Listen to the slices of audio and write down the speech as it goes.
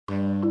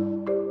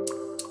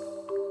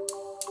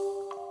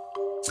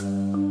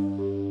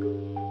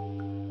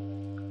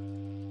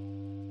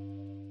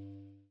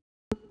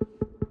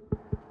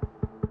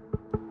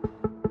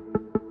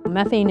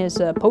Methane is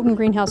a potent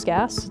greenhouse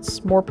gas.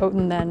 It's more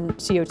potent than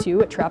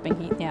CO2 at trapping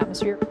heat in the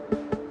atmosphere.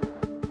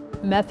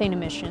 Methane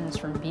emissions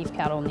from beef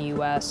cattle in the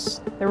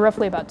U.S., they're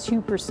roughly about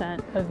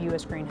 2% of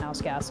U.S.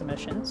 greenhouse gas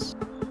emissions.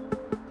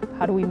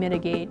 How do we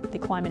mitigate the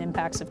climate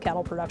impacts of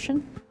cattle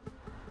production?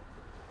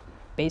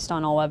 Based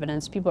on all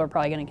evidence, people are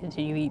probably going to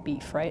continue to eat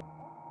beef, right?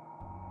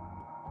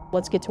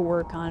 Let's get to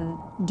work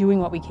on doing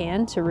what we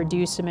can to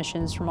reduce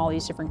emissions from all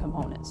these different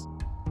components.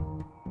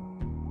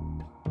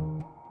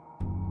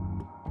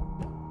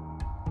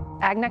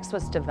 AgNext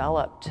was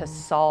developed to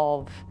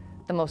solve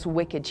the most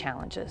wicked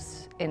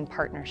challenges in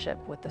partnership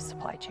with the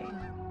supply chain.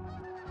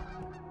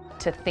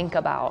 To think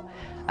about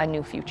a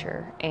new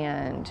future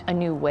and a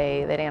new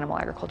way that animal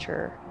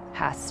agriculture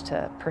has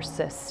to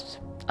persist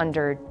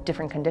under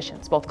different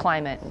conditions, both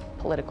climate and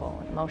political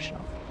and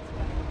emotional.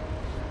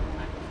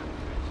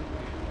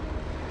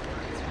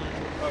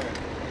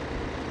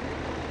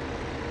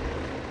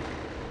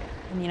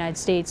 In the United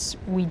States,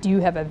 we do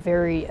have a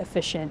very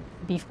efficient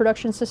beef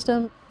production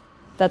system.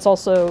 That's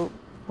also,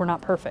 we're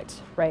not perfect,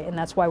 right? And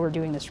that's why we're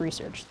doing this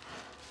research.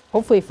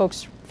 Hopefully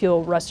folks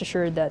feel rest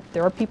assured that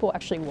there are people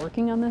actually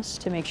working on this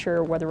to make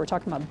sure, whether we're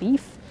talking about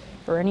beef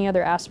or any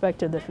other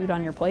aspect of the food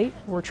on your plate,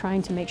 we're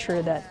trying to make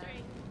sure that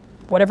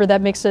whatever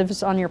that mix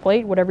is on your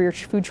plate, whatever your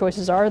food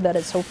choices are, that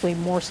it's hopefully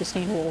more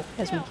sustainable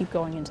as we keep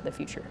going into the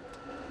future.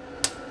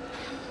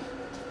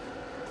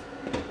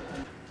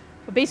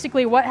 But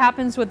basically what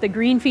happens with the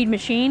green feed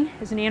machine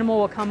is an animal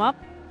will come up.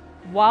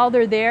 While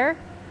they're there,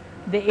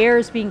 the air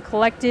is being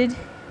collected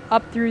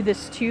up through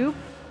this tube,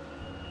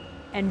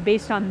 and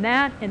based on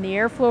that and the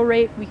airflow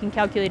rate, we can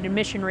calculate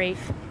emission rate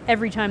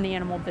every time the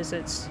animal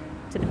visits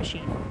to the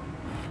machine.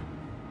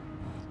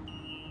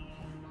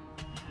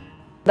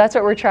 That's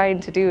what we're trying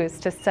to do, is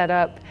to set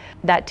up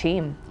that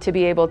team to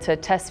be able to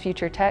test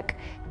future tech,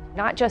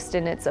 not just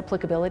in its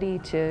applicability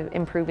to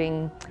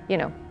improving,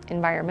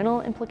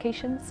 environmental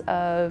implications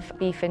of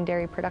beef and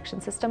dairy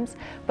production systems,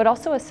 but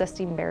also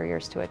assessing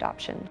barriers to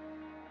adoption.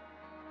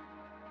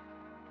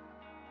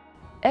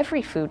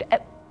 Every food,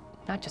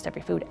 not just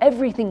every food,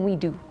 everything we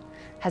do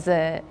has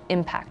an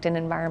impact, an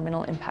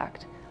environmental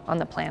impact on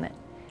the planet.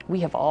 We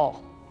have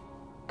all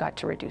got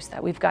to reduce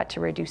that. We've got to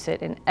reduce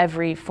it in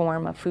every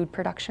form of food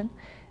production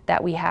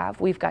that we have.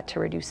 We've got to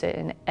reduce it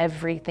in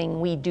everything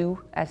we do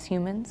as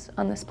humans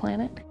on this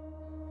planet.